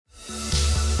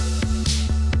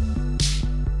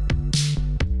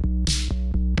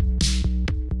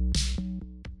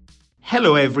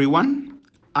Hello everyone,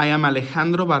 I am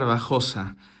Alejandro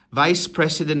Barbajosa, Vice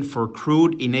President for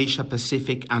Crude in Asia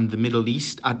Pacific and the Middle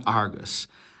East at Argus,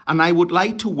 and I would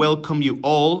like to welcome you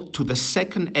all to the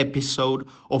second episode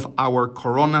of our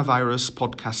coronavirus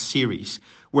podcast series,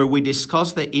 where we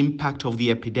discuss the impact of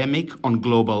the epidemic on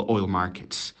global oil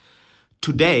markets.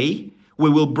 Today, we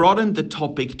will broaden the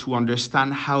topic to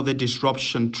understand how the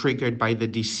disruption triggered by the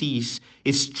disease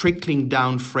is trickling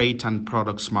down freight and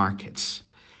products markets.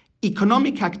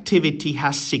 Economic activity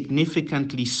has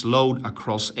significantly slowed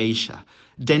across Asia,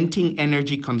 denting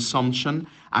energy consumption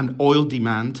and oil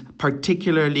demand,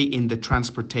 particularly in the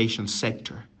transportation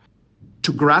sector.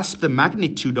 To grasp the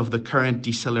magnitude of the current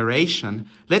deceleration,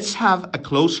 let's have a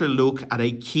closer look at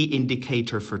a key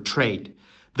indicator for trade.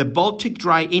 The Baltic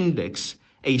Dry Index,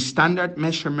 a standard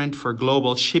measurement for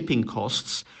global shipping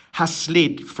costs, has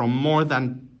slid from more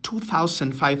than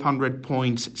 2,500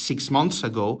 points 6 months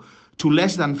ago to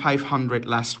less than 500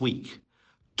 last week.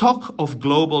 Talk of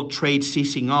global trade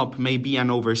ceasing up may be an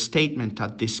overstatement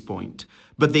at this point,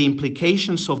 but the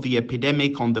implications of the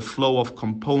epidemic on the flow of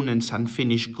components and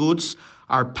finished goods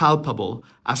are palpable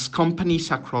as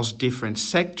companies across different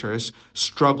sectors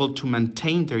struggle to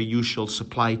maintain their usual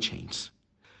supply chains.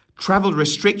 Travel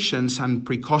restrictions and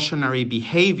precautionary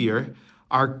behaviour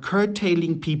are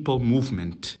curtailing people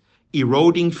movement,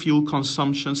 eroding fuel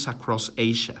consumptions across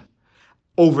Asia.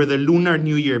 Over the Lunar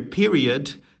New Year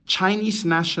period, Chinese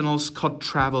nationals cut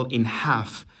travel in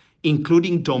half,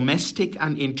 including domestic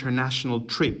and international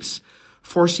trips,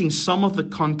 forcing some of the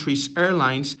country's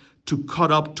airlines to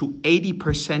cut up to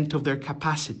 80% of their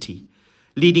capacity,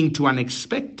 leading to an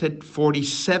expected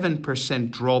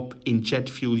 47% drop in jet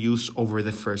fuel use over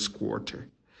the first quarter.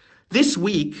 This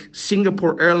week,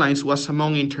 Singapore Airlines was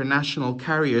among international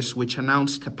carriers which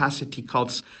announced capacity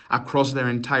cuts across their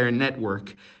entire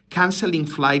network, cancelling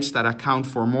flights that account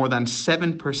for more than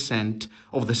 7%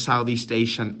 of the Southeast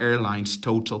Asian airlines'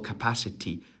 total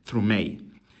capacity through May.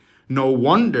 No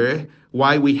wonder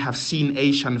why we have seen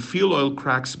Asian fuel oil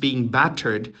cracks being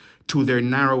battered to their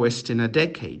narrowest in a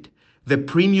decade. The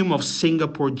premium of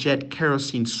Singapore jet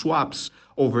kerosene swaps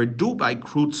over Dubai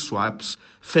crude swaps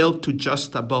fell to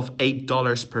just above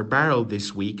 $8 per barrel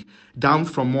this week, down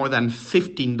from more than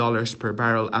 $15 per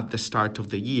barrel at the start of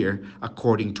the year,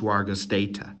 according to Argus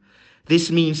data.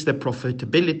 This means the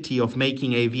profitability of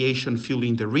making aviation fuel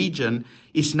in the region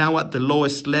is now at the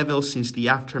lowest level since the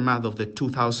aftermath of the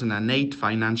 2008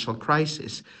 financial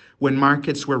crisis, when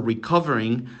markets were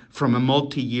recovering from a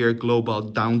multi-year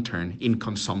global downturn in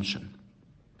consumption.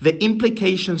 The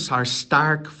implications are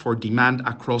stark for demand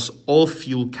across all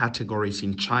fuel categories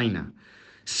in China.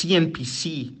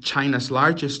 CNPC, China's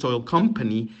largest oil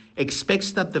company,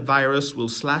 expects that the virus will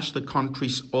slash the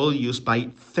country's oil use by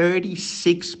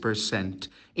 36%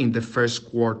 in the first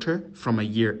quarter from a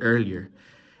year earlier.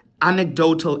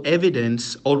 Anecdotal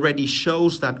evidence already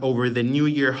shows that over the New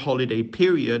Year holiday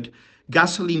period,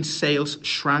 gasoline sales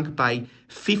shrank by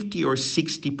 50 or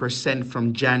 60%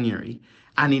 from January,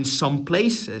 and in some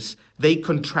places, they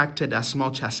contracted as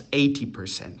much as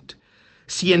 80%.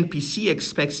 CNPC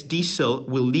expects diesel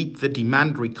will lead the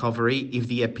demand recovery if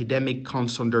the epidemic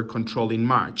comes under control in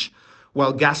March,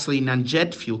 while gasoline and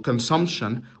jet fuel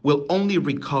consumption will only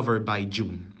recover by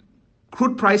June.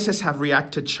 Crude prices have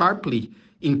reacted sharply,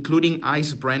 including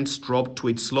ICE Brent's drop to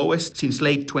its lowest since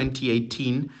late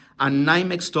 2018, and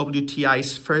NYMEX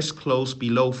WTI's first close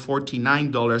below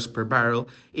 $49 per barrel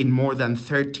in more than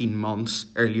 13 months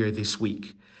earlier this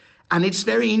week. And it's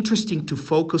very interesting to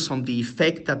focus on the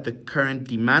effect that the current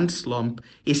demand slump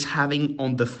is having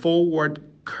on the forward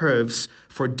curves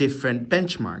for different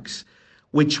benchmarks,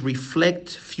 which reflect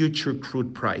future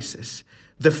crude prices.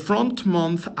 The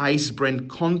front-month ICE Brent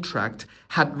contract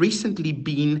had recently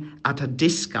been at a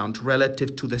discount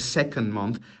relative to the second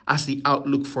month as the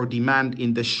outlook for demand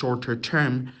in the shorter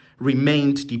term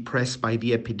remained depressed by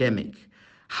the epidemic.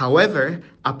 However,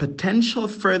 a potential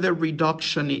further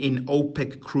reduction in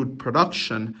OPEC crude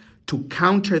production to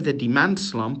counter the demand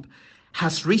slump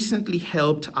has recently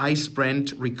helped ICE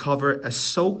Brent recover a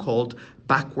so-called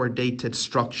backward-dated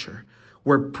structure,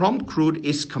 where prompt crude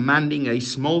is commanding a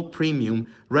small premium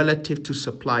relative to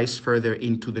supplies further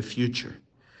into the future.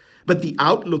 But the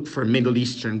outlook for Middle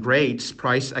Eastern grades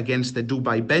priced against the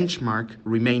Dubai benchmark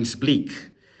remains bleak.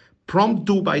 Prompt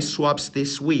Dubai swaps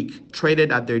this week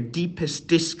traded at their deepest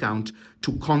discount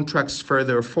to contracts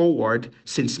further forward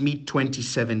since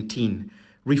mid-2017,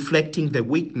 reflecting the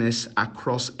weakness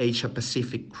across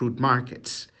Asia-Pacific crude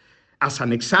markets. As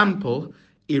an example,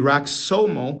 Iraq's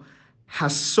SOMO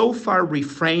has so far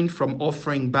refrained from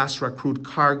offering Basra crude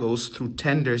cargoes through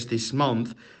tenders this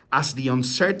month as the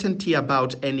uncertainty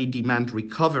about any demand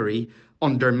recovery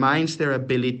undermines their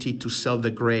ability to sell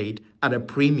the grade at a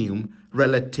premium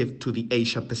relative to the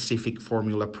Asia-Pacific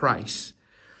formula price.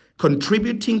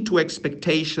 Contributing to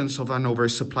expectations of an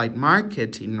oversupplied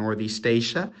market in Northeast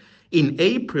Asia, in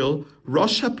April,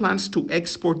 Russia plans to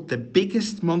export the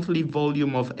biggest monthly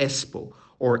volume of ESPO,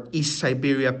 or East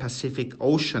Siberia Pacific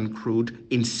Ocean crude,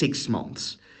 in 6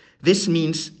 months. This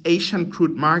means Asian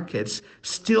crude markets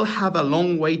still have a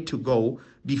long way to go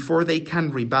before they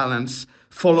can rebalance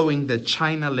following the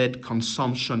China-led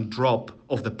consumption drop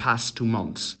of the past 2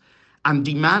 months. And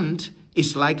demand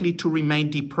is likely to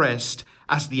remain depressed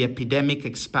as the epidemic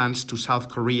expands to South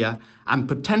Korea and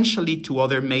potentially to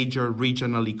other major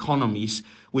regional economies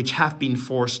which have been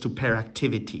forced to pare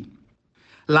activity.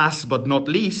 Last but not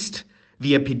least,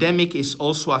 the epidemic is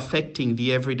also affecting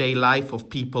the everyday life of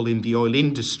people in the oil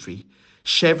industry.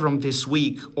 Chevron this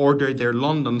week ordered their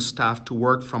London staff to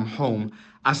work from home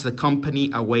as the company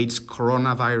awaits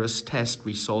coronavirus test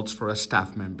results for a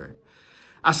staff member.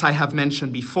 As I have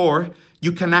mentioned before,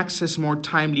 you can access more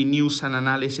timely news and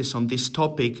analysis on this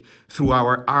topic through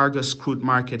our Argus crude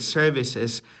market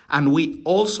services, and we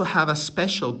also have a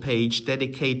special page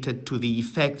dedicated to the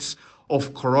effects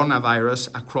of coronavirus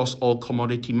across all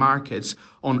commodity markets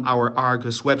on our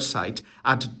Argus website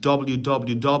at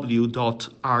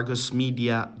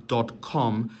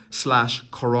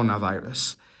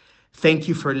www.argusmedia.com/coronavirus. Thank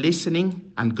you for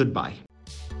listening, and goodbye.